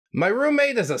My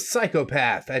roommate is a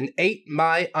psychopath and ate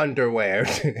my underwear.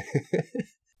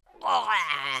 Oh,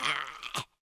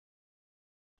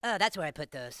 that's where I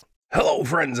put those. Hello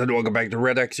friends and welcome back to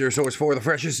ReddX, your source for the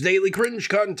freshest daily cringe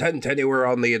content anywhere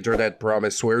on the internet.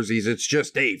 Promise swearsies, it's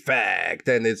just a fact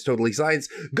and it's totally science.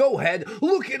 Go ahead,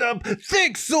 look it up.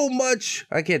 Thanks so much.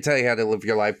 I can't tell you how to live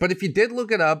your life, but if you did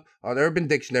look it up on Urban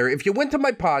Dictionary, if you went to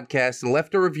my podcast and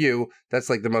left a review, that's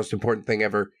like the most important thing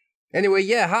ever. Anyway,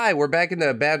 yeah, hi, we're back in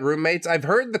the Bad Roommates. I've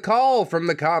heard the call from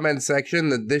the comment section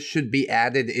that this should be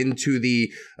added into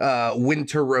the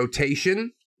winter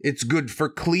rotation. It's good for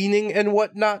cleaning and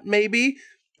whatnot, maybe.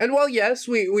 And while yes,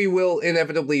 we will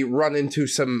inevitably run into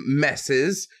some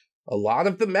messes, a lot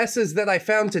of the messes that I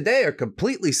found today are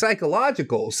completely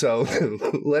psychological, so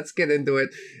let's get into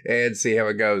it and see how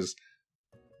it goes.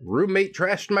 Roommate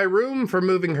trashed my room for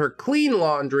moving her clean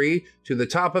laundry to the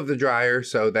top of the dryer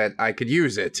so that I could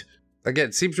use it. Again,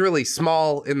 it seems really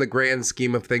small in the grand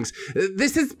scheme of things.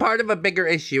 This is part of a bigger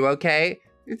issue, okay?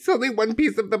 It's only one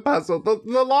piece of the puzzle. The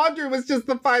laundry was just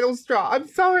the final straw. I'm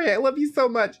sorry. I love you so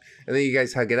much. And then you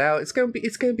guys hug it out. It's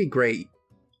gonna be great.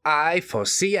 I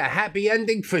foresee a happy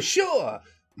ending for sure.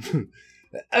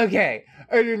 Okay,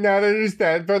 I do not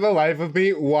understand for the life of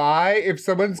me why, if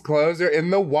someone's clothes are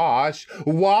in the wash,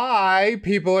 why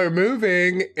people are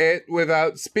moving it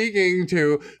without speaking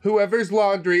to whoever's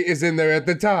laundry is in there at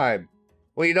the time.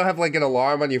 Well, you don't have like an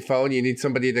alarm on your phone. You need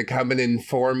somebody to come and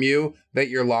inform you that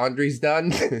your laundry's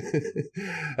done.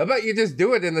 How about you just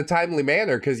do it in a timely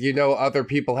manner because you know other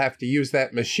people have to use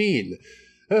that machine.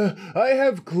 I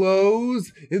have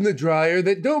clothes in the dryer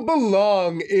that don't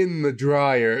belong in the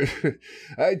dryer.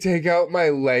 I take out my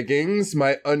leggings,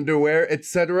 my underwear,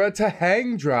 etc. to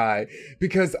hang dry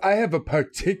because I have a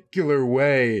particular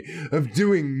way of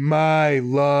doing my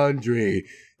laundry.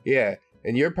 Yeah,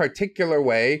 and your particular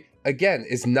way, again,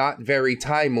 is not very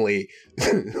timely,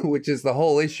 which is the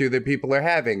whole issue that people are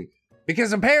having.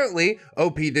 Because apparently,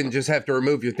 OP didn't just have to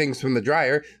remove your things from the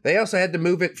dryer, they also had to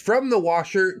move it from the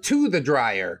washer to the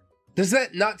dryer. Does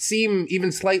that not seem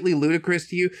even slightly ludicrous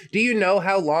to you? Do you know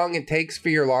how long it takes for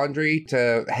your laundry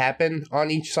to happen on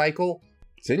each cycle?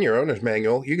 It's in your owner's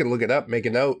manual. You can look it up, make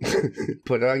a note,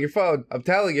 put it on your phone. I'm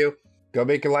telling you, go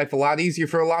make your life a lot easier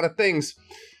for a lot of things.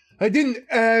 I didn't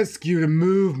ask you to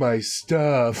move my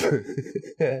stuff,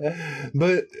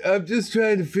 but I'm just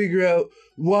trying to figure out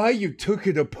why you took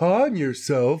it upon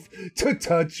yourself to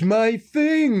touch my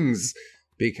things.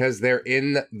 Because they're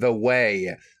in the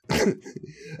way. I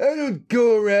don't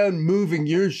go around moving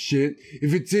your shit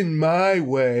if it's in my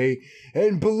way.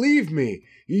 And believe me,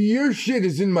 your shit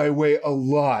is in my way a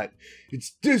lot.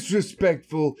 It's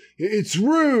disrespectful, it's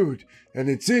rude, and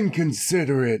it's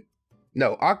inconsiderate.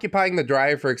 No, occupying the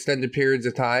dryer for extended periods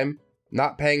of time,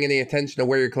 not paying any attention to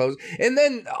where your clothes, and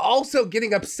then also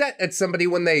getting upset at somebody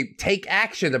when they take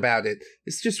action about it.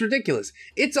 It's just ridiculous.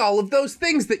 It's all of those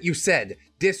things that you said.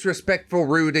 Disrespectful,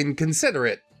 rude, and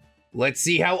considerate. Let's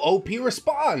see how OP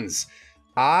responds.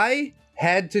 I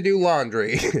had to do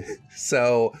laundry,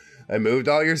 so I moved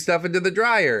all your stuff into the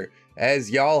dryer,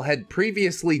 as y'all had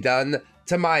previously done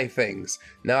to my things.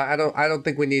 Now, I don't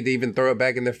think we need to even throw it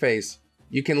back in their face.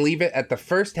 You can leave it at the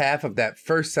first half of that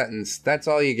first sentence. That's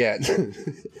all you get.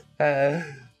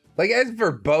 Like, as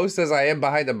verbose as I am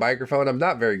behind a microphone, I'm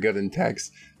not very good in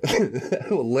text. I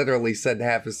will literally send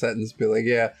half a sentence, be like,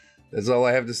 yeah, that's all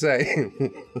I have to say.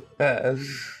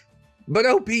 But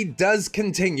OP does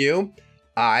continue.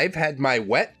 I've had my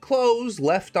wet clothes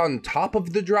left on top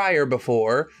of the dryer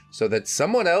before so that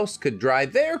someone else could dry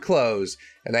their clothes,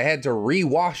 and I had to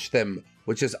re-wash them,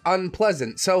 which is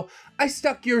unpleasant, so I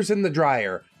stuck yours in the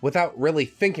dryer without really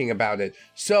thinking about it.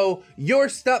 So your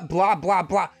stuff, blah, blah,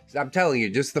 blah. I'm telling you,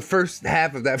 just the first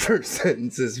half of that first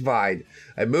sentence is fine.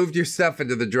 I moved your stuff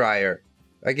into the dryer.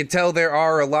 I can tell there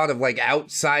are a lot of like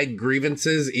outside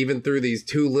grievances even through these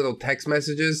two little text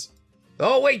messages.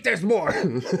 Oh wait, there's more.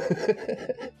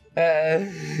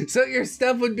 So your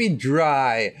stuff would be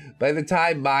dry by the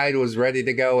time mine was ready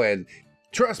to go in.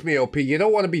 Trust me, OP, you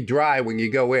don't want to be dry when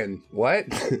you go in. What?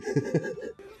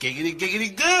 Giggity,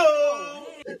 giggity, go!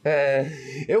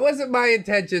 It wasn't my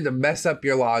intention to mess up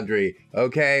your laundry,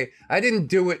 okay? I didn't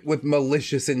do it with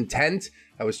malicious intent.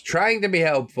 I was trying to be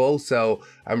helpful, so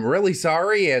I'm really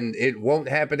sorry and it won't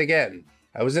happen again.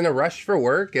 I was in a rush for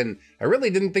work and I really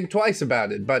didn't think twice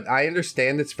about it, but I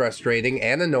understand it's frustrating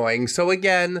and annoying, so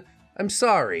again, I'm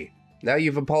sorry. Now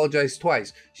you've apologized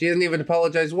twice. She didn't even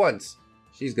apologize once.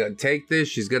 She's gonna take this,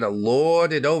 she's gonna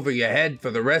lord it over your head for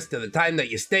the rest of the time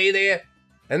that you stay there.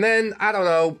 And then, I don't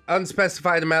know,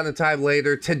 unspecified amount of time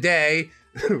later, today,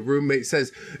 Roommate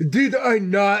says, did I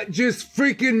not just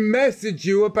freaking message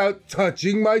you about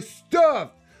touching my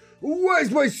stuff?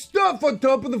 Why's my stuff on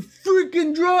top of the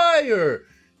freaking dryer?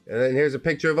 And then here's a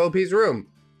picture of OP's room.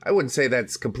 I wouldn't say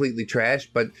that's completely trash,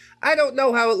 but I don't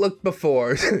know how it looked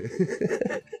before.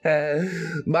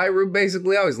 My room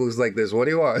basically always looks like this. What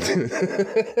do you want?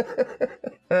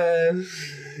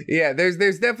 Yeah,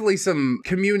 there's definitely some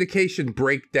communication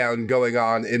breakdown going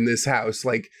on in this house.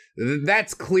 Like,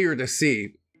 that's clear to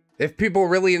see. If people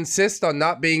really insist on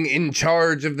not being in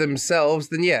charge of themselves,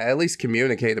 then yeah, at least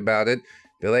communicate about it.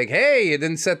 Be like, hey, you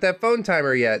didn't set that phone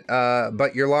timer yet,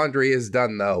 but your laundry is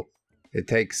done though. It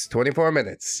takes 24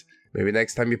 minutes. Maybe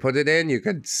next time you put it in, you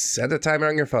could set a timer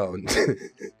on your phone.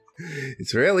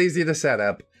 It's real easy to set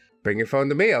up. Bring your phone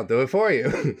to me, I'll do it for you.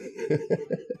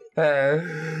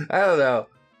 I don't know.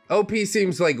 OP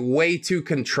seems like way too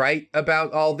contrite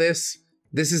about all this.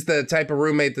 This is the type of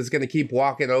roommate that's gonna keep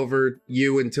walking over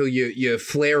you until you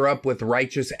flare up with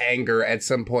righteous anger at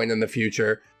some point in the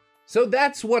future. So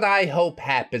that's what I hope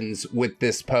happens with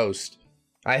this post.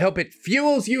 I hope it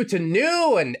fuels you to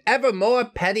new and ever more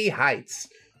petty heights.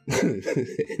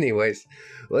 Anyways,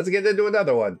 let's get into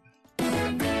another one.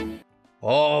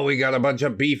 Oh, we got a bunch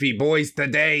of beefy boys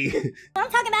today.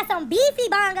 I'm talking about some beefy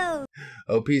bongos.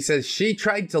 OP says she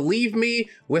tried to leave me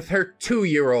with her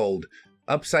 2-year-old.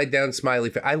 Upside down smiley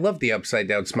face. I love the upside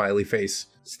down smiley face.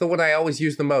 It's the one I always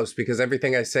use the most because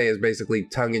everything I say is basically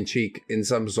tongue-in-cheek in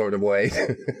some sort of way.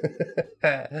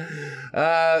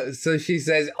 So she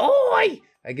says, oi!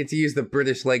 I get to use the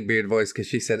British Neckbeard voice because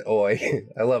she said oi.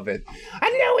 I love it. I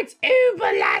know it's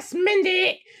uber last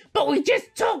minute, but we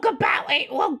just talk about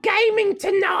it while gaming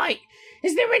tonight.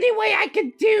 Is there any way I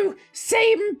could do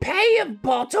same pay a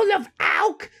bottle of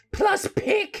alk plus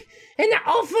pick and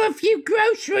offer a few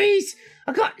groceries?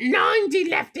 I got 90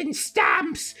 left in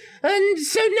stamps, and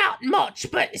so not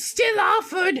much, but still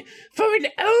offered for an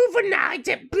overnight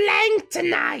at blank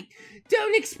tonight.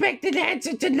 Don't expect an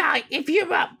answer tonight if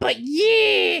you're up, but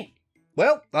yeah.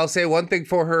 Well, I'll say one thing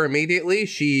for her immediately.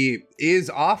 She is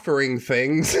offering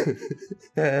things.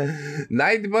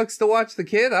 $90 to watch the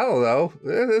kid? I don't know.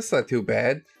 That's not too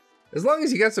bad. As long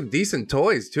as you got some decent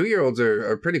toys, 2-year-olds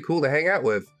are pretty cool to hang out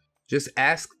with. Just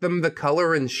ask them the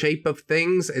color and shape of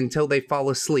things until they fall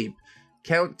asleep.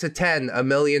 Count to 10 a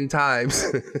million times.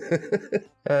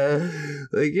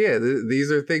 Like, yeah,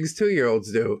 these are things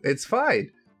 2-year-olds do. It's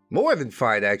fine. More than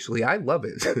fine, actually. I love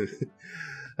it.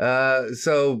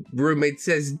 So roommate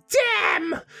says,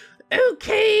 damn!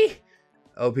 Okay.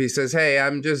 OP says, hey,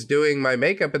 I'm just doing my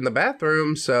makeup in the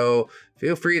bathroom, so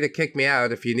feel free to kick me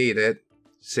out if you need it.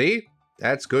 See?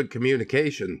 That's good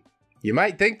communication. You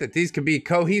might think that these could be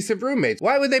cohesive roommates.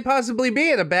 Why would they possibly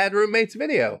be in a Bad Roommates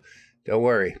video? Don't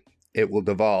worry, it will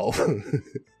devolve.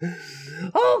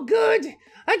 Oh, good.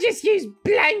 I just use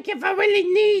blank if I really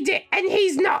need it, and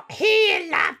he's not here.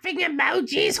 Laughing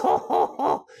emojis. Ho ho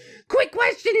ho. Quick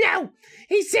question now.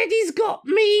 He said he's got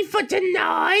me for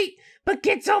tonight, but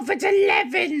gets off at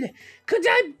 11. Could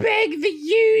I beg the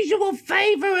usual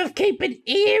favor of keep an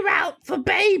ear out for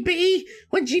baby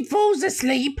when she falls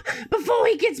asleep before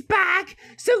he gets back,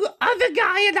 so other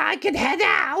guy and I can head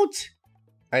out?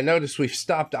 I noticed we've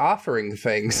stopped offering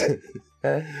things.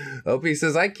 OP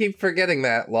says, I keep forgetting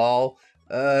that, lol.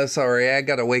 Sorry, I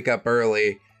gotta wake up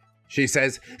early. She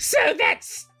says, so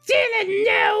that's still a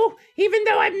no, even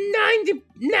though I'm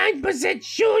 99%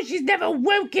 sure she's never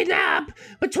woken up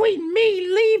between me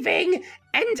leaving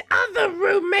and other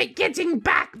roommate getting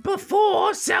back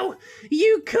before, so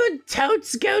you could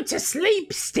totes go to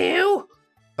sleep still.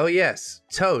 Oh yes,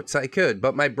 totes, I could,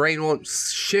 but my brain won't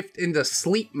shift into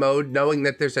sleep mode knowing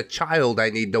that there's a child I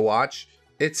need to watch.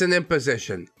 It's an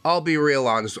imposition. I'll be real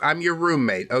honest. I'm your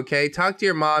roommate, okay? Talk to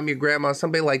your mom, your grandma,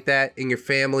 somebody like that in your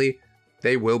family.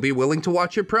 They will be willing to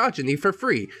watch your progeny for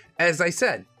free, as I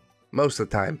said, most of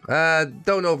the time.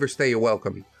 Don't overstay your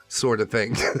welcome, sort of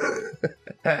thing.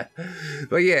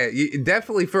 But yeah,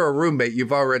 definitely for a roommate,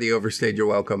 you've already overstayed your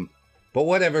welcome. But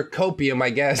whatever, copium, I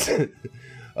guess.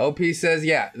 OP says,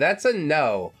 yeah, that's a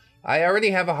no. I already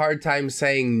have a hard time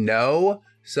saying no,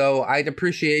 so I'd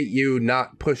appreciate you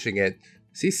not pushing it.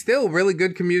 See, still really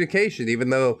good communication, even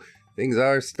though things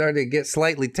are starting to get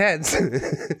slightly tense.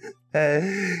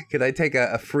 Can I take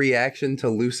a free action to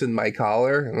loosen my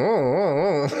collar?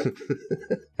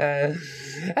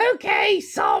 Okay,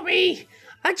 sorry.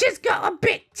 I just got a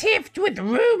bit tiffed with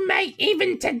roommate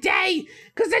even today,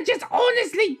 because I just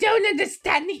honestly don't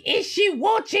understand the issue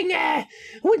watching her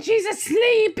when she's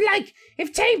asleep, like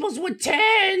if tables were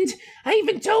turned. I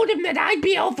even told him that I'd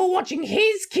be all for watching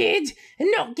his kid and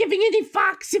not giving any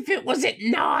fucks if it was at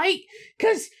night,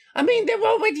 because I mean, they're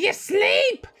already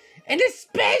asleep. And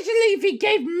especially if he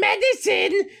gave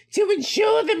medicine to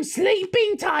ensure them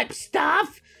sleeping type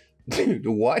stuff.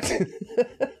 What?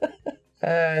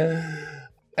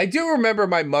 I do remember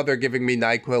my mother giving me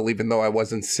NyQuil even though I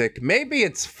wasn't sick. Maybe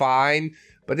it's fine,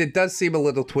 but it does seem a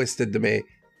little twisted to me.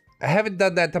 I haven't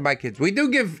done that to my kids. We do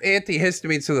give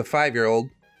antihistamines to the 5-year-old,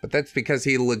 but that's because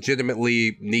he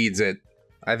legitimately needs it.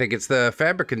 I think it's the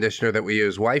fabric conditioner that we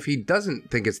use. Wifey doesn't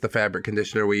think it's the fabric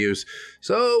conditioner we use,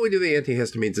 so we do the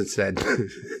antihistamines instead.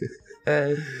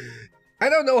 I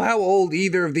don't know how old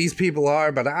either of these people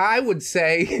are, but I would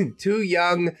say too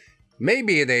young,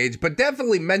 maybe in age, but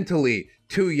definitely mentally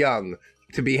too young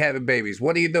to be having babies.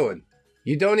 What are you doing?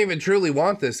 You don't even truly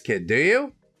want this kid, do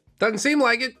you? Doesn't seem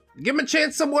like it. Give him a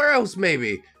chance somewhere else,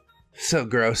 maybe. So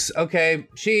gross. Okay,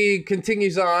 she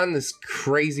continues on, this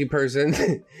crazy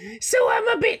person. So I'm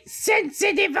a bit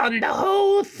sensitive on the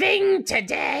whole thing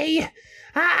today.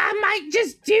 I might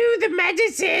just do the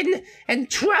medicine and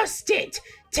trust it.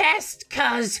 Test,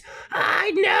 cuz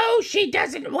I know she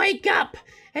doesn't wake up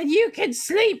and you can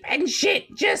sleep and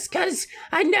shit just cuz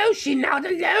I know she's not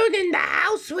alone in the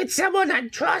house with someone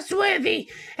untrustworthy.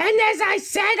 And as I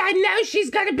said, I know she's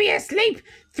gonna be asleep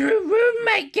through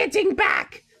roommate getting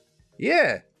back.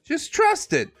 Yeah, just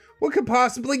trust it. What could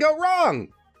possibly go wrong?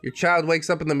 Your child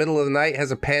wakes up in the middle of the night, has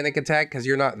a panic attack because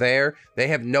you're not there. They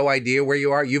have no idea where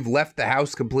you are. You've left the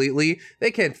house completely.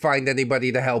 They can't find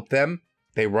anybody to help them.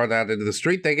 They run out into the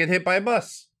street, they get hit by a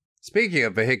bus. Speaking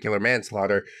of vehicular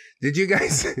manslaughter, did you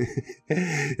guys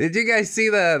see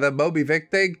the Moby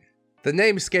Vic thing? The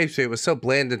name escapes me. It was so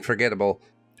bland and forgettable.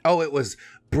 Oh, it was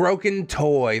Broken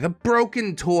Toy. The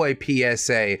Broken Toy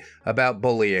PSA about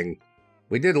bullying.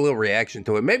 We did a little reaction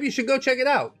to it. Maybe you should go check it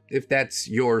out if that's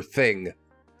your thing.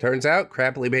 Turns out,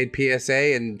 crappily made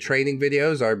PSA and training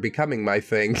videos are becoming my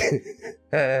thing.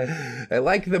 I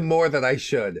like them more than I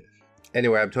should.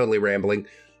 Anyway, I'm totally rambling.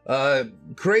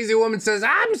 Crazy woman says,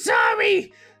 I'm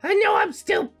sorry. I know I'm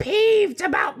still peeved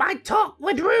about my talk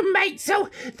with roommates, so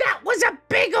that was a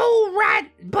big ol' rant,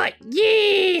 but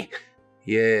yeah.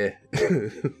 Yeah,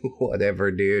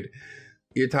 whatever, dude.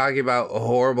 You're talking about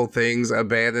horrible things,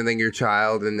 abandoning your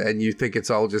child, and you think it's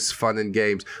all just fun and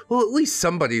games. Well, at least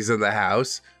somebody's in the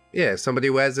house. Yeah, somebody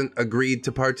who hasn't agreed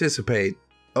to participate.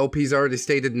 OP's already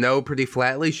stated no pretty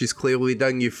flatly. She's clearly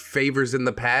done you favors in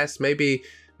the past. Maybe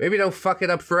don't fuck it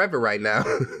up forever right now.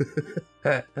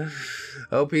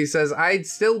 OP says, I'd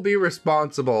still be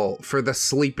responsible for the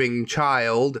sleeping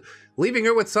child. Leaving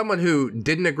her with someone who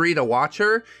didn't agree to watch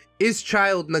her is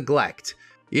child neglect.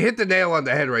 You hit the nail on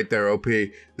the head right there, OP.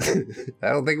 I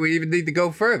don't think we even need to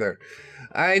go further.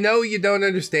 I know you don't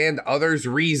understand others'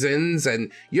 reasons,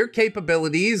 and your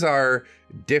capabilities are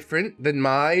different than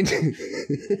mine.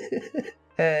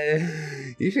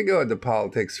 You should go into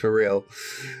politics for real.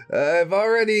 I've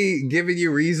already given you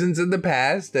reasons in the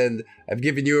past, and I've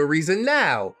given you a reason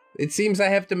now. It seems I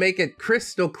have to make it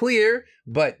crystal clear,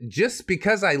 but just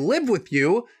because I live with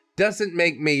you doesn't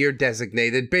make me your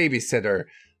designated babysitter.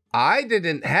 I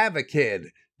didn't have a kid.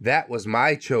 That was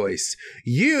my choice.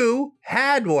 You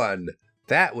had one.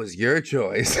 That was your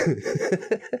choice.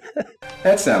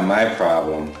 That's not my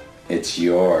problem. It's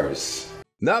yours.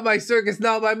 Not my circus,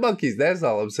 not my monkeys. That's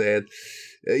all I'm saying.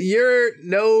 You're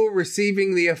no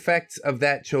receiving the effects of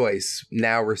that choice.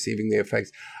 Now receiving the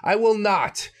effects. I will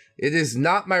not. It is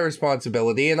not my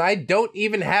responsibility, and I don't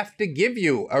even have to give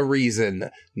you a reason.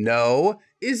 No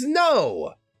is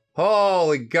no.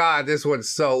 Holy God, this one's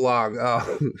so long.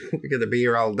 Oh, we're gonna be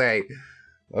here all day.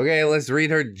 Okay, let's read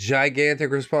her gigantic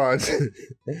response.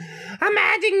 I'm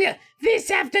adding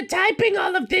this after typing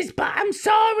all of this, but I'm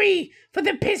sorry for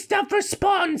the pissed off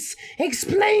response.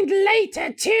 Explained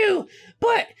later, too.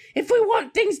 But if we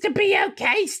want things to be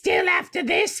okay still after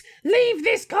this, leave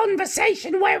this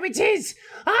conversation where it is.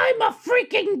 I'm a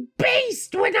freaking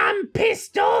beast when I'm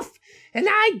pissed off. And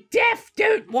I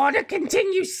don't want to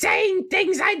continue saying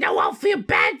things I know I'll feel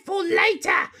bad for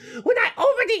later, when I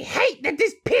already hate that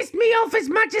this pissed me off as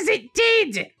much as it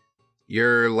did.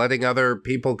 You're letting other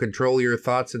people control your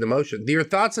thoughts and emotions. Your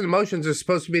thoughts and emotions are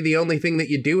supposed to be the only thing that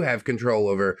you do have control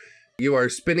over. You are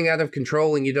spinning out of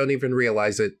control and you don't even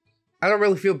realize it. I don't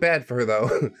really feel bad for her,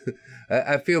 though.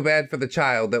 I feel bad for the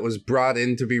child that was brought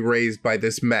in to be raised by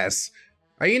this mess.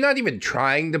 Are you not even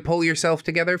trying to pull yourself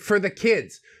together? For the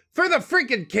kids. For the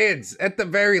freaking kids, at the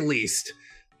very least.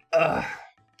 Ugh,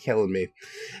 killing me.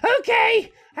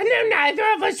 Okay, I know neither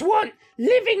of us want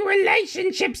living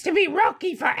relationships to be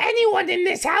rocky for anyone in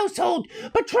this household,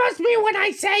 but trust me when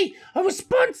I say a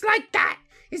response like that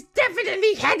is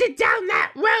definitely headed down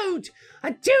that road.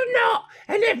 I do not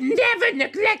and have never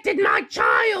neglected my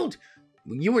child.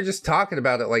 You were just talking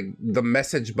about it like the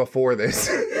message before this.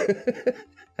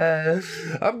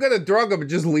 I'm gonna drug him and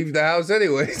just leave the house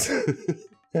anyways.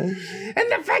 And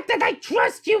the fact that I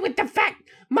trust you with the fact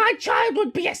my child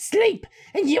would be asleep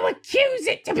and you accuse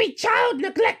it to be child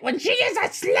neglect when she is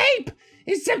asleep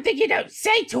is something you don't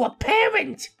say to a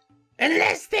parent.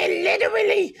 Unless they're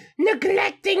literally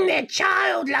neglecting their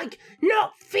child, like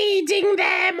not feeding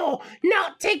them or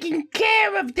not taking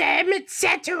care of them,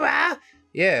 etc.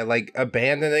 Yeah, like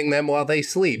abandoning them while they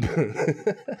sleep.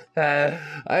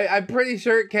 I'm pretty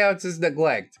sure it counts as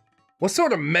neglect. What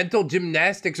sort of mental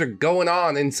gymnastics are going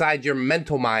on inside your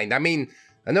mental mind? I mean,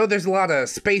 I know there's a lot of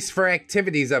space for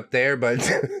activities up there, but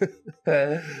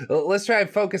let's try and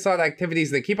focus on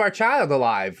activities that keep our child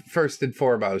alive, first and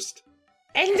foremost.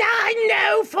 And I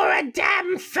know for a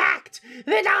damn fact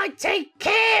that I take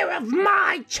care of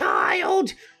my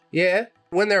child. Yeah,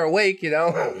 when they're awake, you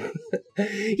know.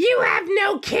 You have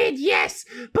no kid, yes,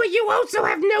 but you also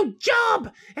have no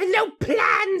job and no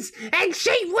plans, and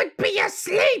she would be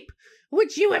asleep.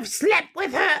 Would you have slept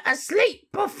with her asleep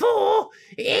before?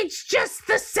 It's just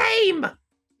the same.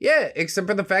 Yeah, except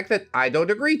for the fact that I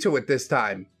don't agree to it this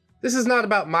time. This is not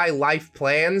about my life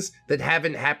plans that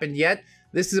haven't happened yet.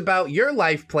 This is about your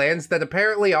life plans that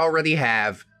apparently already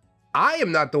have. I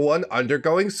am not the one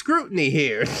undergoing scrutiny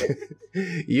here.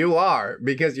 You are,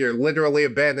 because you're literally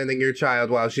abandoning your child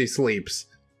while she sleeps.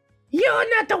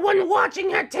 You're not the one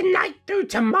watching her tonight through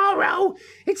tomorrow.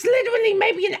 It's literally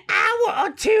maybe an hour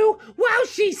or two while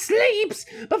she sleeps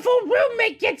before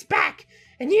roommate gets back.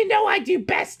 And you know I do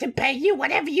best to pay you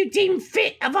whatever you deem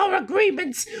fit of our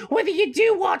agreements, whether you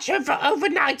do watch her for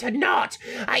overnight or not.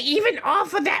 I even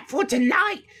offer that for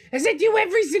tonight, as I do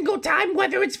every single time,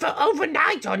 whether it's for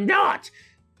overnight or not.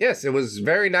 Yes, it was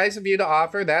very nice of you to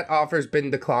offer. That offer's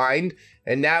been declined,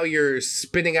 and now you're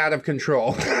spinning out of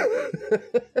control.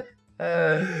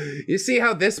 You see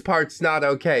how this part's not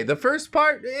okay. The first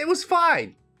part, it was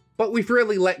fine. But we've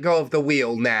really let go of the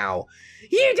wheel now.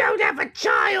 You don't have a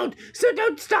child, so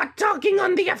don't start talking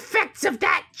on the effects of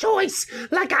that choice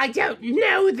like I don't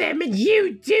know them and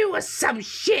you do or some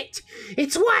shit.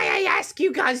 It's why I ask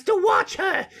you guys to watch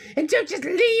her, and don't just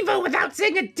leave her without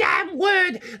saying a damn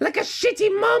word like a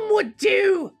shitty mom would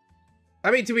do.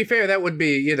 I mean, to be fair, that would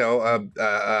be, you know,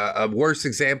 a worse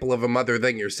example of a mother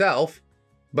than yourself.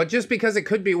 But just because it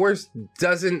could be worse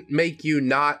doesn't make you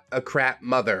not a crap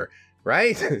mother,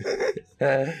 right?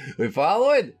 We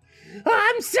follow it?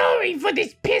 I'm sorry for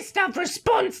this pissed off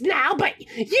response now, but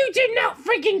you do not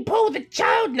freaking pull the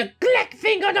child neglect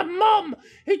thing on a mom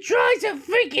who tries her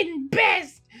freaking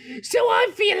best. So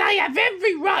I feel I have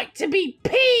every right to be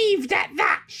peeved at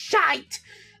that shite.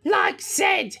 Like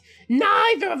said,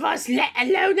 neither of us, let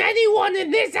alone anyone in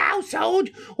this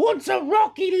household, wants a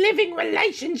rocky living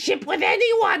relationship with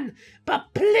anyone.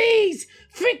 But please,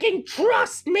 freaking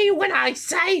trust me when I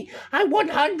say I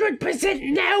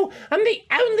 100% know I'm the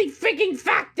only freaking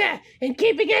factor in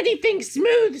keeping anything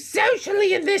smooth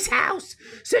socially in this house.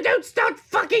 So don't start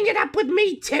fucking it up with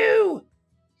me too.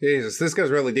 Jesus, this goes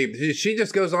really deep. She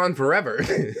just goes on forever.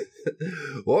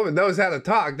 Woman knows how to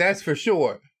talk, that's for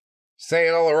sure.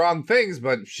 Saying all the wrong things,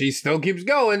 but she still keeps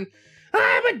going.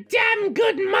 I'm a damn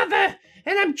good mother,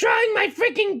 and I'm trying my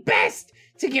freaking best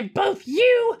to give both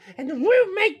you and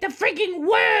roommate the freaking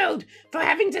world for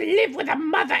having to live with a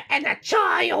mother and a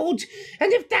child.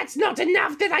 And if that's not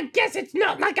enough, then I guess it's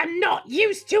not like I'm not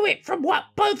used to it from what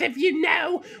both of you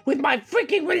know with my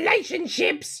freaking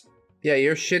relationships. Yeah,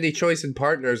 your shitty choice in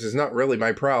partners is not really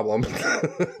my problem.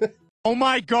 Oh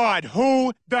my God,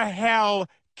 who the hell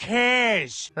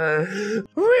cares?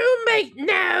 Roommate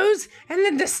knows and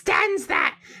understands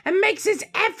that and makes his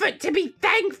effort to be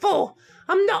thankful.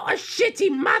 I'm not a shitty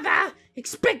mother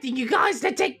expecting you guys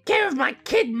to take care of my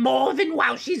kid more than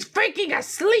while she's freaking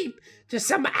asleep to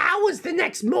some hours the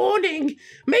next morning,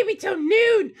 maybe till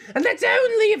noon, and that's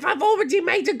only if I've already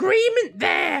made agreement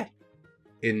there.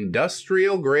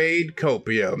 Industrial grade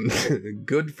copium.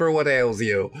 Good for what ails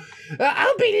you.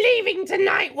 I'll be leaving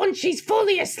tonight once she's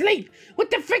fully asleep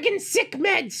with the friggin' sick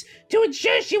meds to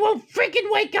ensure she won't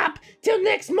friggin' wake up till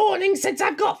next morning since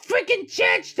I've got friggin'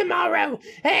 church tomorrow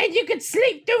and you can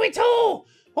sleep through it all.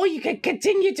 Or you can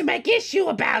continue to make issue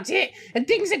about it and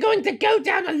things are going to go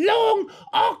down a long,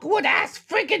 awkward-ass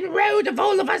friggin' road of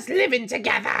all of us living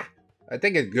together. I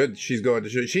think it's good she's going to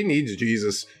church. She needs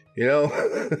Jesus, you know?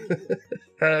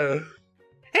 And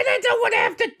I don't want to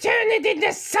have to turn it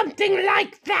into something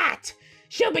like that.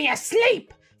 She'll be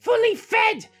asleep, fully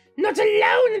fed, not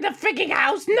alone in the freaking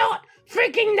house, not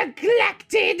freaking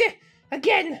neglected.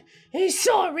 Again,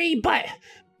 sorry, but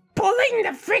pulling the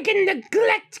freaking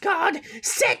neglect card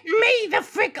set me the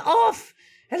frick off.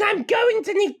 and I'm going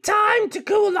to need time to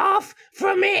cool off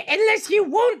from it unless you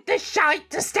want the shite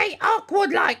to stay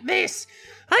awkward like this.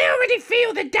 I already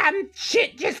feel the damn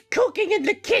shit just cooking in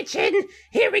the kitchen,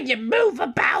 hearing you move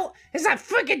about as I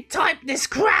friggin' type this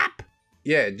crap.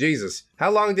 Yeah, Jesus.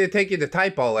 How long did it take you to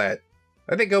type all that?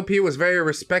 I think OP was very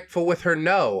respectful with her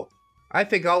no. I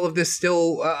think all of this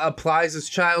still applies as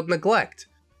child neglect.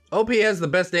 OP has the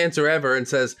best answer ever and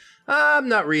says, I'm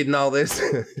not reading all this.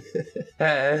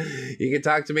 You can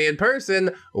talk to me in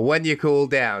person when you cool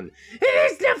down.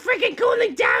 There's no freaking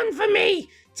cooling down for me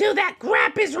till that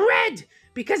crap is read.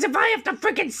 Because if I have to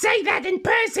freaking say that in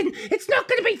person, it's not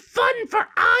gonna be fun for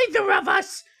either of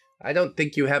us. I don't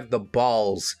think you have the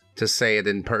balls to say it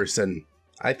in person.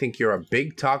 I think you're a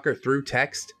big talker through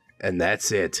text, and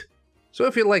that's it. So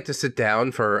if you'd like to sit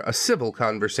down for a civil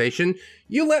conversation,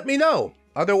 you let me know.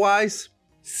 Otherwise,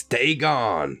 stay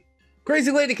gone.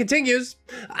 Crazy Lady continues.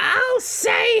 I'll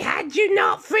say, had you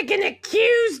not freaking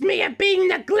accused me of being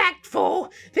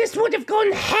neglectful, this would have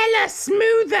gone hella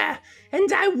smoother,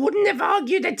 and I wouldn't have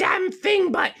argued a damn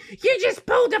thing, but you just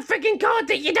pulled a freaking card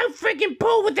that you don't freaking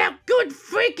pull without good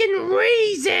freaking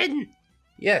reason.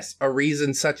 Yes, a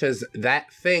reason such as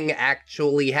that thing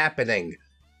actually happening.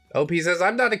 OP says,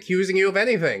 I'm not accusing you of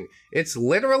anything. It's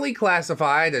literally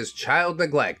classified as child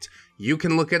neglect. You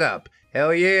can look it up.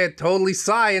 Hell yeah, totally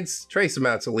science. Trace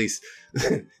amounts at least.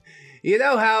 You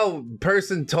know how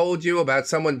person told you about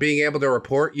someone being able to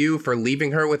report you for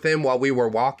leaving her with him while we were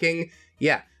walking?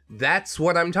 Yeah, that's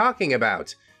what I'm talking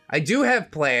about. I do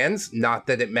have plans, not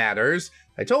that it matters.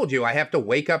 I told you I have to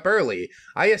wake up early.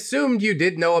 I assumed you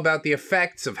did know about the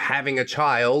effects of having a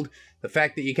child. The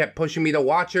fact that you kept pushing me to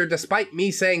watch her despite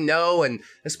me saying no, and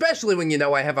especially when you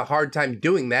know I have a hard time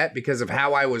doing that because of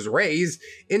how I was raised,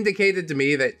 indicated to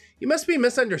me that you must be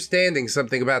misunderstanding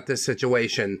something about this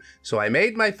situation. So I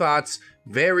made my thoughts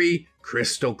very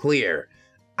crystal clear.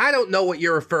 I don't know what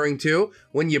you're referring to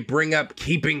when you bring up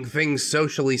keeping things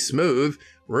socially smooth.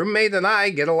 Roommate and I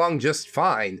get along just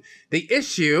fine. The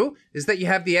issue is that you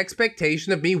have the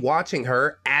expectation of me watching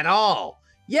her at all.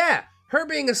 Yeah, her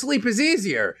being asleep is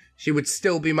easier. She would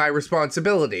still be my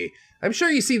responsibility. I'm sure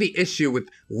you see the issue with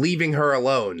leaving her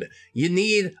alone. You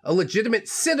need a legitimate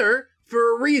sitter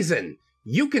for a reason.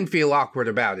 You can feel awkward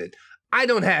about it. I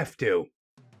don't have to.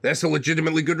 That's a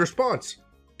legitimately good response.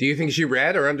 Do you think she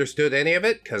read or understood any of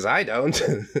it? 'Cause I don't.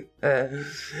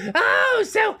 Oh,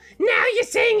 so now you're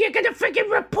saying you're gonna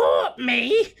friggin' report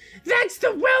me? That's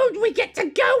the road we get to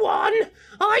go on?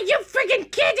 Are you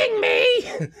friggin' kidding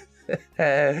me?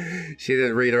 She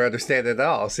didn't read or understand it at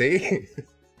all, see?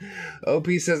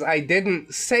 OP says, I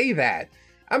didn't say that.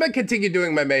 I'm gonna continue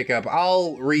doing my makeup.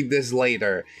 I'll read this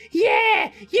later.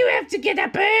 Yeah, you have to get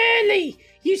up early.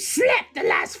 You slept the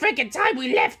last friggin' time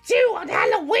we left too on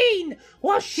Halloween,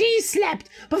 while she slept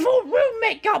before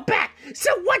roommate got back. So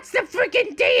what's the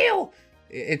friggin' deal?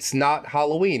 It's not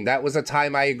Halloween. That was a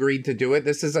time I agreed to do it.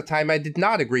 This is a time I did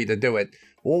not agree to do it.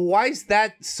 Well, why's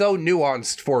that so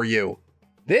nuanced for you?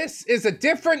 This is a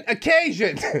different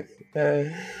occasion.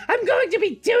 I'm going to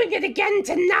be doing it again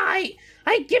tonight.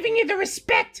 I'm giving you the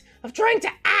respect of trying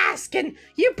to ask, and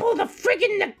you pull the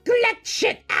friggin' neglect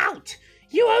shit out.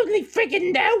 You only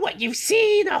friggin' know what you've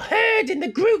seen or heard in the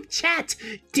group chat,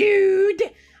 dude.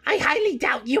 I highly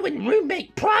doubt you and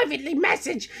roommate privately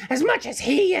message as much as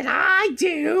he and I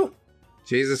do.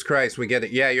 Jesus Christ, we get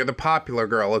it. Yeah, you're the popular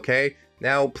girl, okay?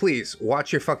 Now, please,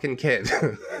 watch your fucking kid.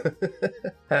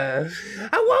 I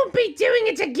won't be doing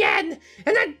it again,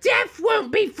 and I def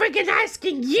won't be friggin'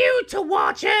 asking you to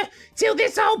watch her till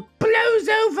this all blows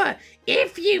over,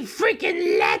 if you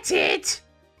friggin' let it.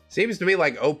 Seems to me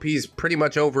like OP's pretty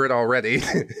much over it already.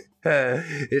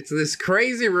 It's this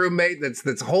crazy roommate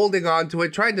that's holding on to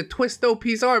it, trying to twist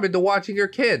OP's arm into watching your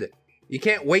kid. You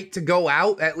can't wait to go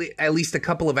out at least a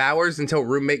couple of hours until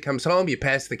roommate comes home, you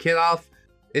pass the kid off.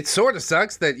 It sort of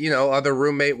sucks that, you know, other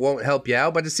roommate won't help you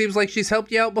out, but it seems like she's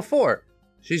helped you out before.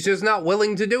 She's just not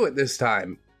willing to do it this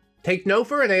time. Take no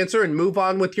for an answer and move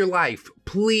on with your life,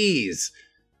 please.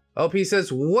 OP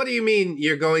says, what do you mean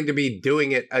you're going to be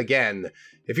doing it again?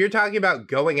 If you're talking about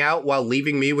going out while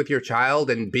leaving me with your child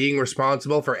and being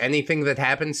responsible for anything that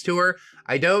happens to her,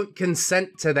 I don't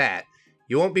consent to that.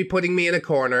 You won't be putting me in a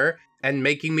corner and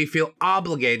making me feel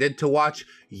obligated to watch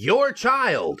your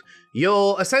child.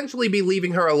 You'll essentially be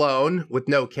leaving her alone with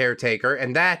no caretaker,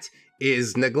 and that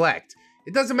is neglect.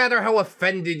 It doesn't matter how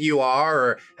offended you are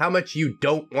or how much you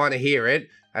don't want to hear it.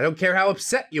 I don't care how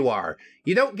upset you are.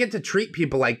 You don't get to treat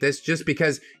people like this just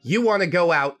because you want to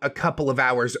go out a couple of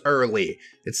hours early.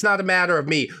 It's not a matter of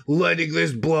me letting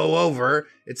this blow over.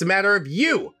 It's a matter of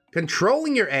you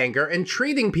controlling your anger and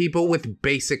treating people with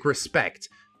basic respect.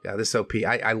 Yeah, this OP.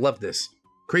 I love this.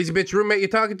 Crazy bitch roommate you're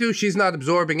talking to, she's not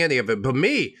absorbing any of it. But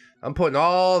me, I'm putting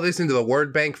all this into the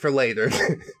word bank for later.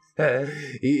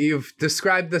 You've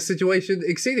described the situation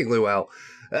exceedingly well.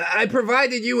 I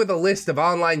provided you with a list of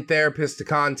online therapists to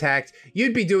contact.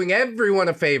 You'd be doing everyone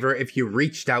a favor if you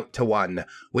reached out to one.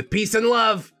 With peace and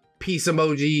love. Peace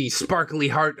emoji, sparkly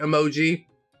heart emoji.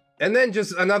 And then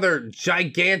just another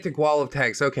gigantic wall of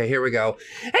text. Okay, here we go.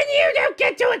 And you don't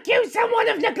get to accuse someone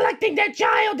of neglecting their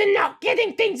child and not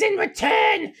getting things in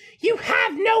return. You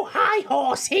have no high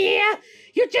horse here.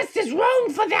 You're just as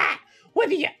wrong for that,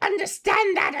 whether you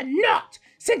understand that or not,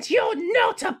 since you're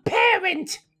not a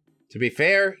parent. To be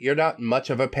fair, you're not much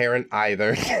of a parent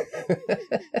either.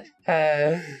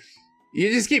 You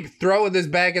just keep throwing this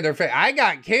back in their face. I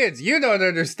got kids. You don't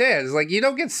understand. It's like you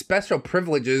don't get special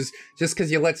privileges just because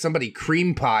you let somebody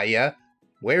cream pie you.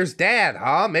 Where's dad,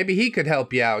 huh? Maybe he could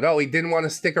help you out. Oh, he didn't want to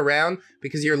stick around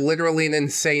because you're literally an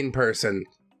insane person.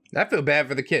 I feel bad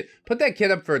for the kid. Put that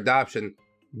kid up for adoption.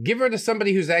 Give her to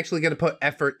somebody who's actually going to put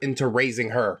effort into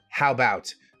raising her. How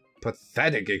about?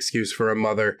 Pathetic excuse for a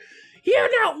mother.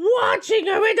 You're not watching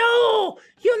her at all!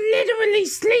 You're literally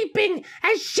sleeping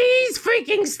as she's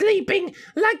freaking sleeping,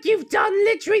 like you've done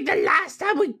literally the last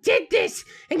time we did this,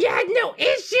 and you had no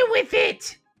issue with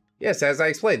it! Yes, as I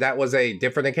explained, that was a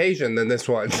different occasion than this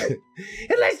one.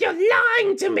 Unless you're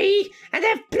lying to me and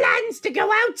have plans to go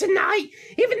out tonight,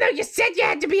 even though you said you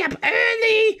had to be up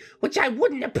early, which I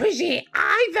wouldn't appreciate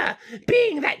either,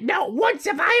 being that not once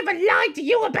have I ever lied to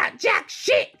you about jack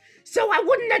shit. So I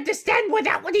wouldn't understand where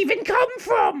that would even come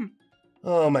from.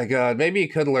 Oh my god, maybe you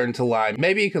could learn to lie.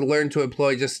 Maybe you could learn to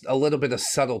employ just a little bit of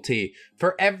subtlety.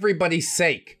 For everybody's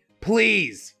sake.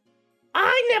 Please.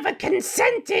 I never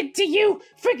consented to you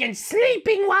friggin'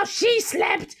 sleeping while she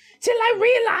slept till I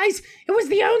realized it was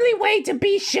the only way to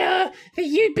be sure that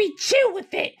you'd be chill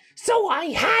with it. So I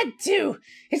had to.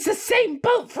 It's the same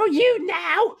boat for you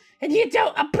now, and you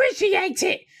don't appreciate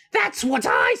it. That's what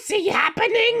I see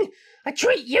happening. I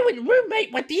treat you and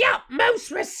roommate with the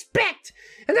utmost respect,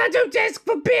 and I don't ask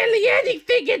for barely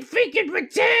anything in freaking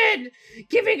return,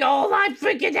 giving all I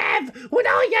freaking have when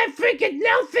I have freaking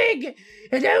nothing,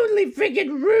 and only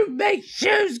freaking roommate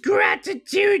shows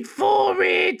gratitude for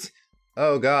it.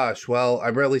 Oh gosh, well,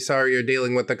 I'm really sorry you're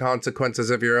dealing with the consequences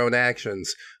of your own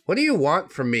actions. What do you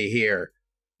want from me here?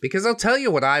 Because I'll tell you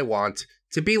what I want,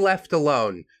 to be left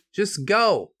alone. Just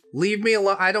go. Leave me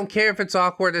alone. I don't care if it's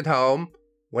awkward at home.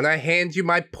 When I hand you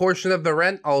my portion of the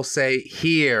rent, I'll say,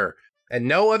 here. And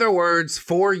no other words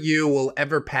for you will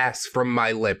ever pass from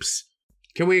my lips.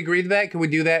 Can we agree to that? Can we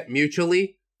do that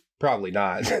mutually? Probably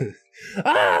not.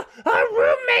 Our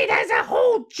roommate has a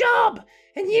whole job,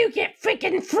 and you get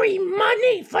freaking free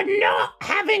money for not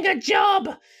having a job.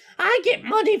 I get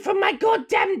money from my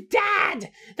goddamn dad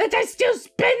that I still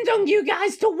spend on you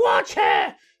guys to watch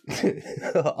her.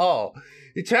 Oh,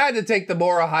 you're trying to take the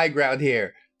moral high ground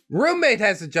here. Roommate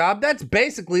has a job. That's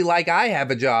basically like I have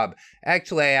a job.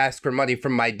 Actually, I asked for money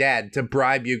from my dad to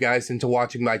bribe you guys into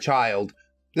watching my child.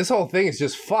 This whole thing is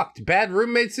just fucked. Bad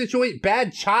roommate situation,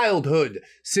 bad childhood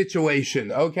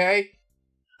situation, okay?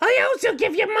 I also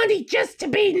give you money just to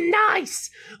be nice,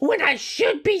 when I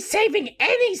should be saving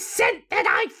any cent that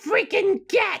I freaking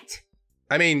get.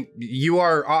 I mean, you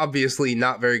are obviously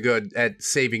not very good at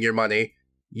saving your money.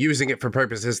 Using it for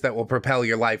purposes that will propel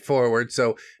your life forward,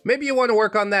 so maybe you want to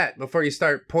work on that before you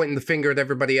start pointing the finger at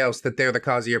everybody else that they're the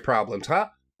cause of your problems, huh?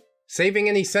 Saving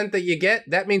any cent that you get,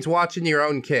 that means watching your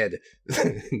own kid.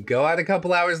 Go out a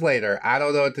couple hours later, I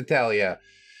don't know what to tell you.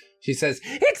 She says,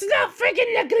 it's not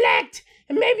freaking neglect,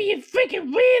 and maybe you'd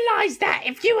freaking realize that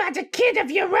if you had a kid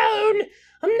of your own.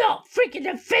 I'm not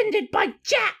freaking offended by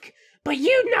Jack, but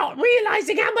you not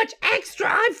realizing how much extra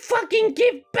I fucking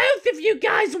give both of you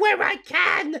guys where I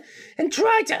can, and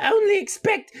try to only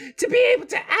expect to be able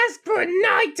to ask for a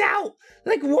night out,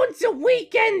 like once a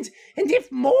weekend, and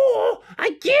if more,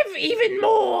 I give even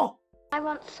more. I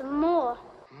want some more.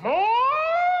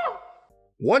 More?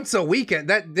 Once a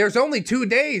weekend? There's only 2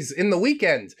 days in the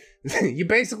weekend. You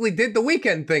basically did the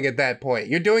weekend thing at that point.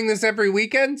 You're doing this every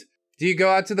weekend? Do you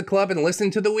go out to the club and listen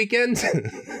to the weekend?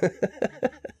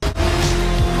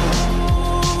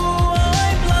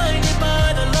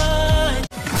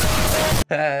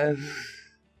 There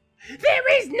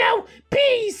is no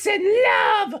peace and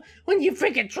love when you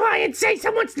freaking try and say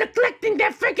someone's neglecting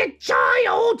their freaking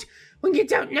child, when you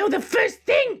don't know the first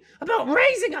thing about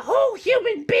raising a whole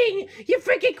human being you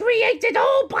freaking created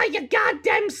all by your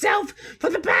goddamn self for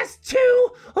the past 2,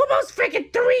 almost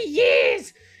freaking 3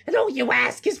 years. And all you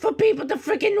ask is for people to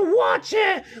freaking watch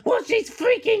her while she's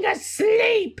freaking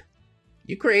asleep.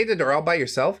 You created her all by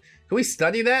yourself? Can we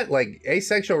study that? Like,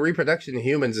 asexual reproduction in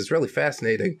humans is really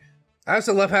fascinating. I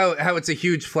also love how it's a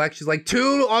huge flex. She's like,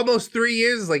 almost 3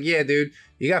 years? It's like, yeah, dude,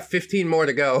 you got 15 more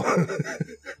to go.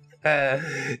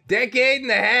 Decade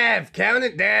and a half, count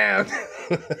it down.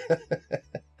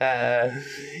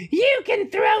 You can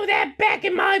throw that back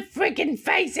in my freaking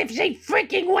face if she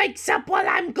freaking wakes up while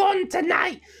I'm gone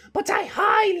tonight. But I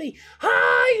highly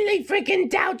freaking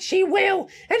doubt she will.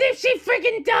 And if she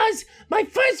freaking does, my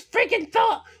first freaking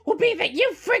thought will be that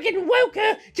you freaking woke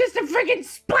her just to freaking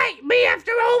spite me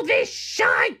after all this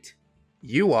shite.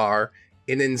 You are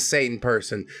an insane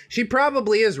person. She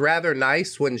probably is rather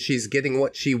nice when she's getting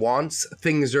what she wants,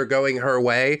 things are going her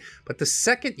way, but the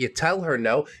second you tell her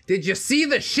no, did you see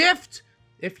the shift?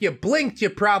 If you blinked, you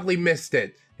probably missed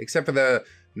it, except for the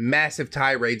massive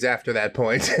tirades after that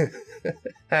point.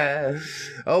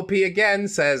 OP again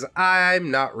says,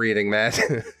 I'm not reading that.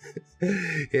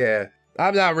 Yeah,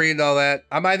 I'm not reading all that.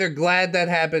 I'm either glad that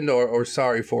happened or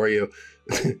sorry for you.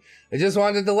 I just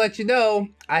wanted to let you know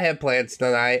I have plans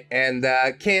tonight and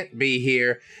can't be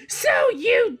here. So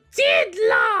you did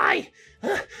lie!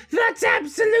 That's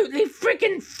absolutely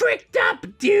freaking fricked up,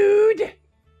 dude!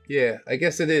 Yeah, I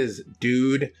guess it is,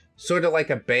 dude. Sort of like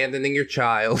abandoning your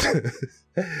child.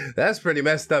 That's pretty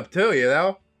messed up too, you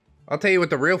know? I'll tell you what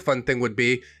the real fun thing would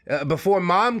be. Before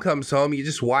mom comes home, you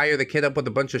just wire the kid up with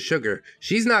a bunch of sugar.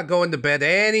 She's not going to bed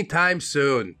anytime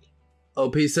soon.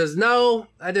 OP says, no,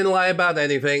 I didn't lie about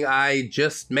anything. I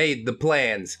just made the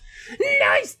plans.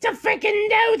 Nice to freaking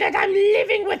know that I'm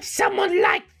living with someone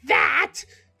like that.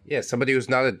 Yeah, somebody who's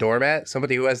not a doormat.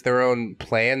 Somebody who has their own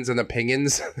plans and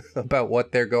opinions about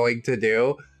what they're going to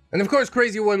do. And of course,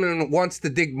 Crazy Woman wants to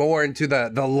dig more into the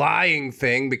lying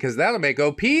thing because that'll make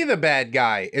OP the bad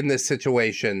guy in this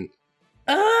situation.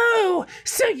 Oh,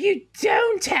 so you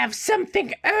don't have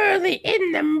something early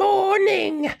in the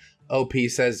morning. OP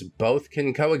says both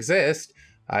can coexist.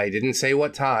 I didn't say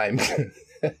what time. Nothing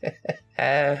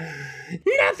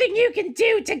you can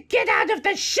do to get out of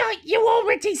the shite you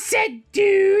already said,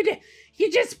 dude.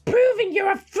 You're just proving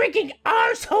you're a freaking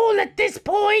arsehole at this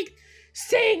point.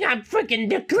 Saying I'm freaking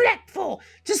neglectful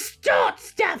to start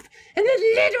stuff and then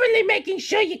literally making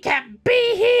sure you can't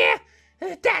be here.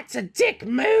 That's a dick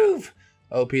move.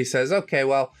 OP says, okay,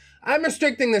 well, I'm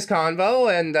restricting this convo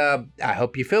and I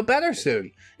hope you feel better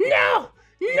soon. No,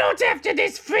 not after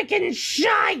this freaking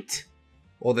shite.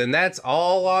 Well, then that's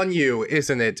all on you,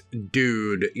 isn't it,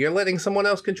 dude? You're letting someone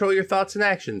else control your thoughts and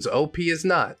actions. OP is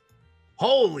not.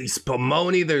 Holy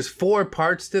spumoni, there's 4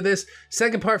 parts to this.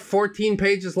 Second part, 14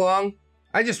 pages long.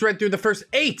 I just read through the first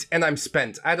 8 and I'm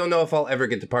spent. I don't know if I'll ever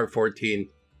get to part 14.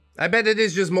 I bet it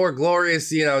is just more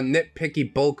glorious, you know,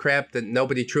 nitpicky bullcrap that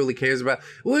nobody truly cares about.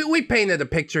 We painted a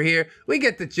picture here. We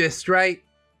get the gist, right?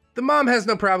 The mom has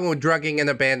no problem with drugging and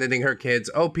abandoning her kids.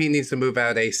 OP needs to move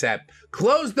out ASAP.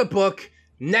 Close the book.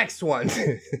 Next one.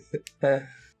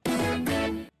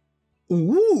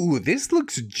 Ooh, this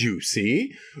looks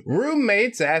juicy.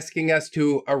 Roommates asking us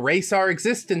to erase our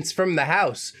existence from the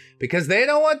house because they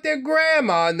don't want their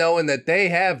grandma knowing that they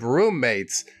have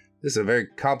roommates. This is a very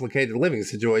complicated living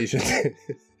situation.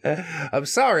 I'm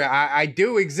sorry, I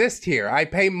do exist here. I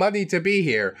pay money to be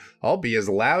here. I'll be as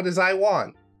loud as I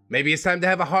want. Maybe it's time to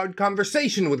have a hard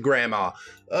conversation with Grandma.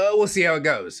 We'll see how it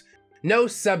goes. No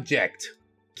subject.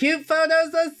 Cute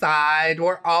photos aside,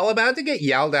 we're all about to get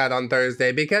yelled at on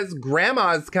Thursday because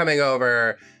Grandma's coming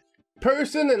over.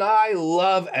 Person and I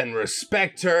love and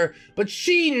respect her, but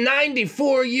she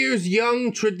 94 years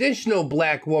young, traditional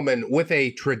black woman with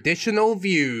a traditional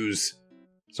views.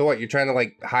 So what, you're trying to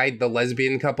like hide the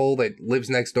lesbian couple that lives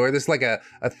next door? This is like a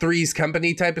Three's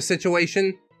Company type of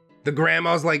situation? The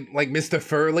grandma's like Mr.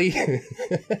 Furley?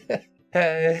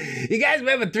 You guys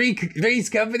remember Three's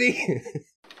Company?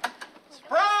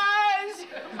 Surprise!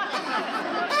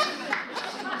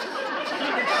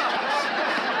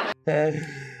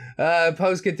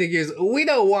 Post continues, we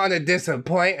don't want to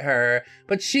disappoint her,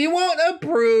 but she won't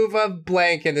approve of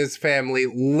Blank and his family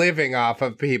living off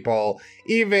of people,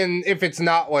 even if it's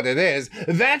not what it is.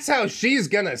 That's how she's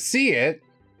gonna see it.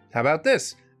 How about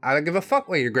this? I don't give a fuck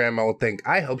what your grandma will think.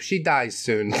 I hope she dies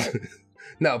soon.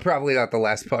 No, probably not the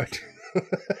last part.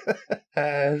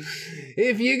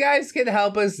 If you guys can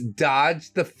help us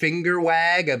dodge the finger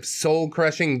wag of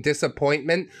soul-crushing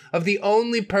disappointment of the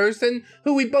only person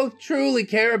who we both truly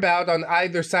care about on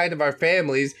either side of our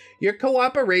families, your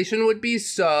cooperation would be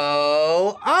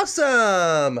so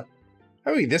awesome!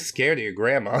 How are you this scared of your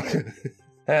grandma?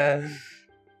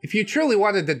 If you truly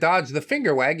wanted to dodge the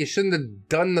finger wag, you shouldn't have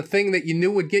done the thing that you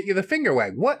knew would get you the finger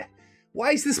wag. What?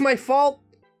 Why is this my fault?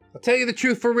 I'll tell you the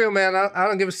truth for real, man. I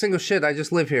don't give a single shit. I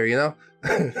just live here, you know?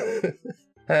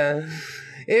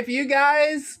 If you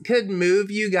guys could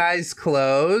move you guys'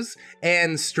 clothes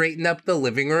and straighten up the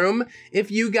living room,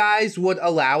 if you guys would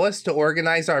allow us to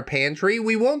organize our pantry,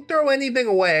 we won't throw anything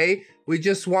away. We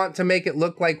just want to make it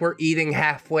look like we're eating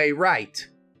halfway right.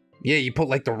 Yeah, you put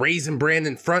like the Raisin Bran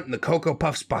in front and the Cocoa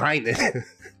Puffs behind it.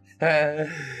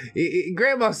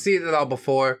 Grandma's seen it all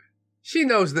before. She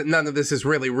knows that none of this is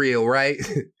really real, right?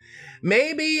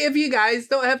 Maybe if you guys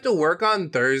don't have to work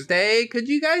on Thursday, could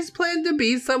you guys plan to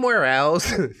be somewhere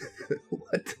else?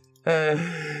 What?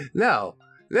 No,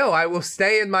 I will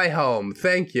stay in my home.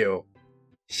 Thank you.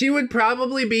 She would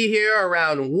probably be here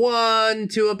around 1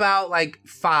 to about like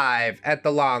 5 at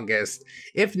the longest.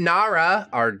 If Nara,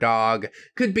 our dog,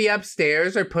 could be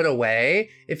upstairs or put away,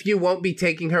 if you won't be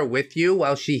taking her with you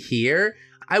while she's here,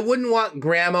 I wouldn't want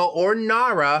Grandma or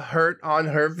Nara hurt on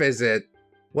her visit.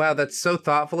 Wow, that's so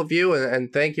thoughtful of you,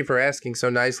 and thank you for asking so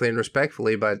nicely and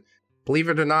respectfully, but believe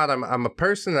it or not, I'm a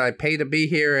person and I pay to be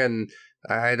here, and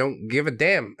I don't give a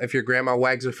damn if your grandma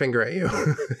wags her finger at you.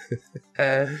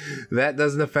 That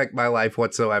doesn't affect my life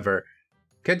whatsoever.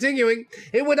 Continuing,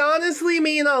 it would honestly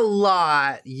mean a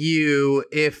lot,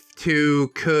 if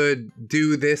two could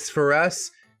do this for us.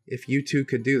 If you two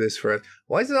could do this for us.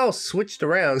 Why is it all switched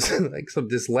around? Like some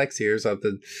dyslexia or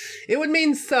something. It would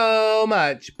mean so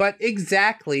much, but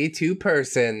exactly to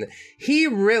person. He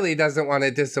really doesn't want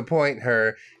to disappoint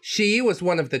her. She was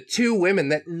one of the 2 women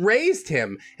that raised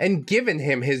him and given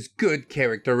him his good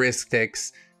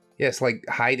characteristics. Yes, like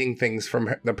hiding things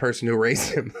from the person who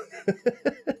raised him.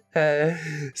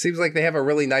 Seems like they have a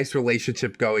really nice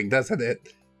relationship going, doesn't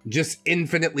it? Just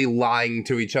infinitely lying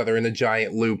to each other in a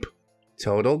giant loop.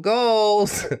 Total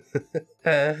goals.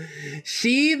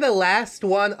 She the last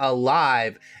one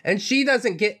alive, and she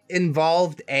doesn't get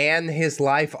involved in his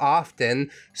life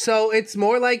often, so it's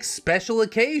more like special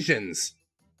occasions.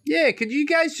 Yeah, could you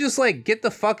guys just like get the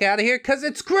fuck out of here? Cause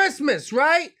it's Christmas,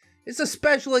 right? It's a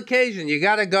special occasion. You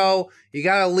gotta go, you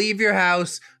gotta leave your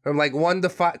house from like 1 to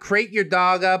 5, crate your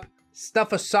dog up,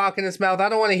 stuff a sock in its mouth. I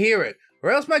don't wanna hear it,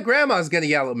 or else my grandma's gonna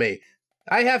yell at me.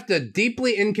 I have to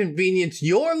deeply inconvenience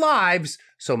your lives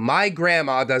so my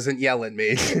grandma doesn't yell at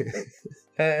me.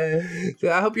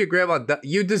 I hope your grandma,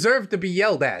 you deserve to be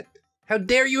yelled at. How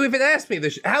dare you even ask me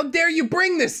this? How dare you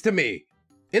bring this to me?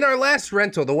 In our last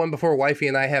rental, the one before Wifey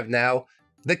and I have now,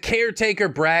 the caretaker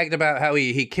bragged about how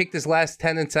he kicked his last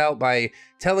tenants out by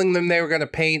telling them they were going to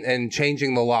paint and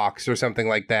changing the locks or something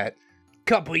like that.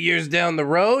 Couple years down the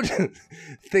road,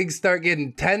 things start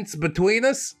getting tense between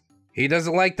us. He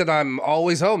doesn't like that I'm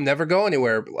always home, never go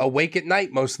anywhere, awake at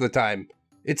night most of the time.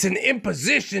 It's an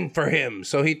imposition for him.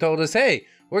 So he told us, hey,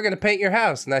 we're going to paint your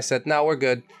house. And I said, no, we're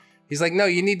good. He's like, no,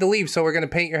 you need to leave, so we're going to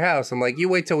paint your house. I'm like, you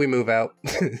wait till we move out.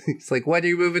 He's like, when are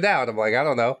you moving out? I'm like, I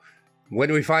don't know. When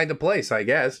do we find a place, I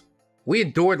guess? We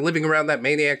adored living around that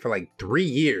maniac for like 3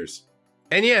 years.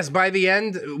 And yes, by the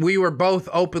end, we were both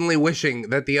openly wishing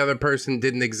that the other person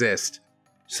didn't exist.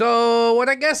 So what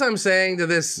I guess I'm saying to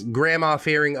this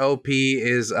grandma-fearing OP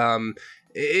is,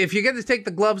 if you get to take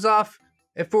the gloves off,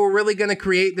 if we're really going to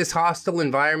create this hostile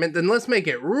environment, then let's make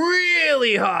it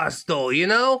really hostile, you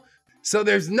know? So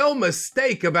there's no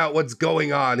mistake about what's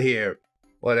going on here.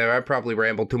 Whatever, I probably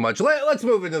rambled too much. Let's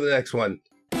move into the next one.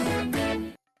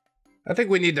 I think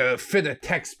we need to fit a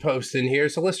text post in here,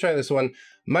 so let's try this one.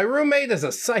 My roommate is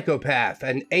a psychopath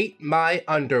and ate my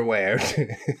underwear.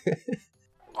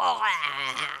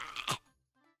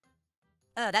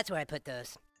 Oh, that's where I put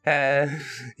those.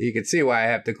 You can see why I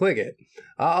have to click it.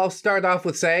 I'll start off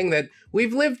with saying that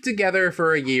we've lived together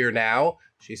for a year now.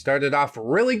 She started off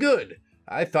really good.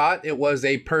 I thought it was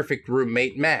a perfect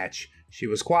roommate match. She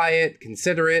was quiet,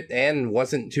 considerate, and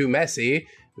wasn't too messy.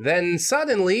 Then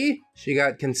suddenly, she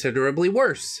got considerably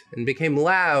worse and became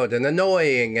loud and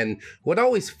annoying and would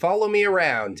always follow me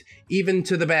around, even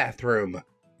to the bathroom.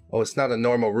 Oh, it's not a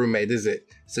normal roommate, is it?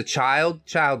 It's a child?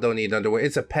 Child don't need underwear.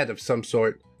 It's a pet of some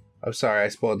sort. I'm sorry, I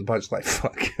spoiled the punchline.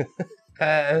 Fuck.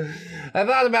 I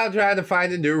thought about trying to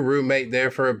find a new roommate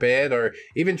there for a bit, or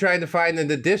even trying to find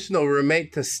an additional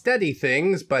roommate to steady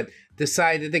things, but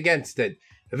decided against it.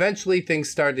 Eventually, things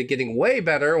started getting way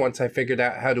better once I figured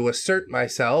out how to assert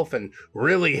myself and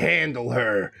really handle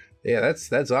her. Yeah,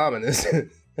 that's ominous.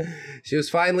 She was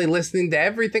finally listening to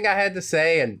everything I had to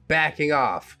say and backing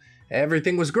off.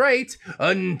 Everything was great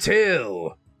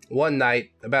until one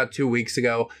night, about 2 weeks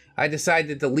ago, I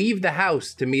decided to leave the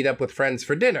house to meet up with friends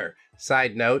for dinner.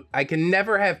 Side note, I can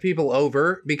never have people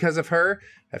over because of her.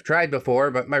 I've tried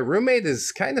before, but my roommate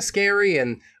is kind of scary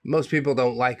and most people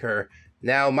don't like her.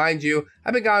 Now, mind you,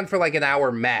 I've been gone for like an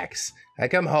hour max. I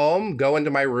come home, go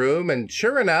into my room, and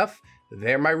sure enough,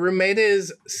 there my roommate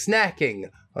is, snacking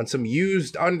on some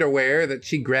used underwear that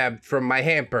she grabbed from my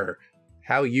hamper.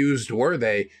 How used were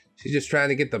they? She's just trying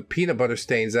to get the peanut butter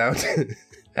stains out.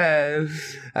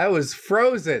 I was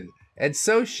frozen and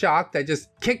so shocked I just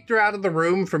kicked her out of the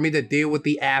room for me to deal with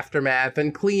the aftermath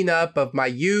and clean up of my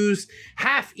used,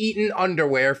 half-eaten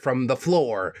underwear from the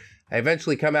floor. I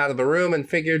eventually come out of the room and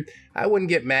figured I wouldn't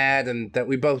get mad and that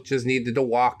we both just needed to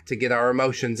walk to get our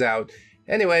emotions out.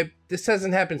 Anyway, this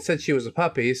hasn't happened since she was a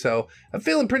puppy, so I'm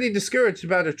feeling pretty discouraged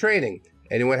about her training.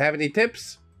 Anyone have any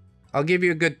tips? I'll give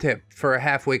you a good tip for a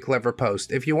halfway clever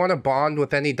post. If you want to bond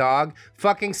with any dog,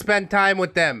 fucking spend time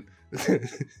with them.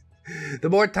 The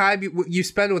more time you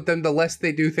spend with them, the less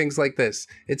they do things like this.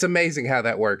 It's amazing how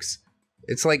that works.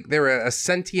 It's like they're a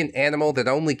sentient animal that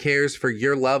only cares for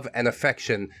your love and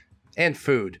affection and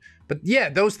food. But yeah,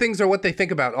 those things are what they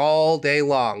think about all day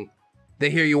long. They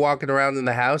hear you walking around in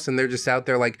the house and they're just out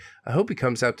there like, I hope he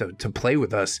comes out to play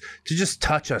with us, to just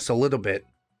touch us a little bit.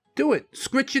 Do it.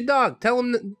 Scritch your dog. Tell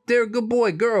him that they're a good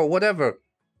boy, girl, whatever.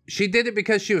 She did it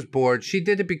because she was bored. She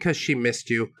did it because she missed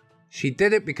you. She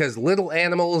did it because little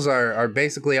animals are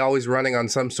basically always running on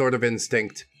some sort of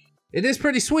instinct. It is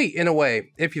pretty sweet in a way,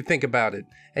 if you think about it.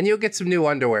 And you'll get some new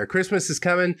underwear. Christmas is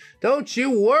coming. Don't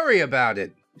you worry about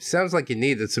it. Sounds like you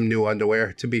needed some new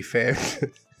underwear, to be fair.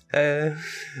 I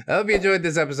hope you enjoyed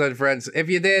this episode, friends. If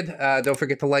you did, don't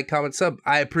forget to like, comment, sub.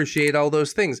 I appreciate all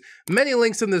those things. Many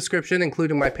links in the description,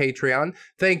 including my Patreon.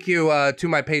 Thank you to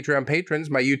my Patreon patrons,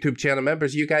 my YouTube channel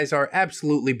members. You guys are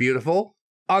absolutely beautiful.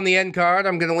 On the end card,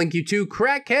 I'm going to link you to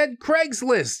Crackhead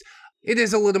Craigslist. It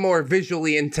is a little more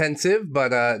visually intensive,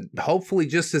 but hopefully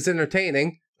just as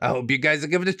entertaining. I hope you guys will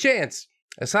give it a chance.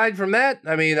 Aside from that,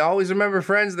 I mean, always remember,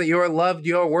 friends, that you're loved,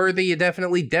 you're worthy, you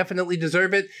definitely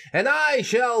deserve it, and I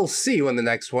shall see you in the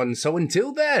next one. So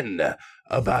until then,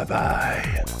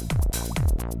 bye-bye.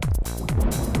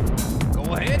 Go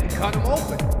ahead and cut them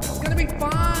open. It's gonna be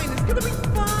fine. It's gonna be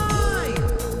fine.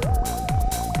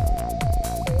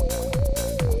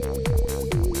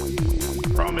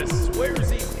 Promise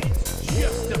swears it's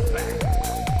just a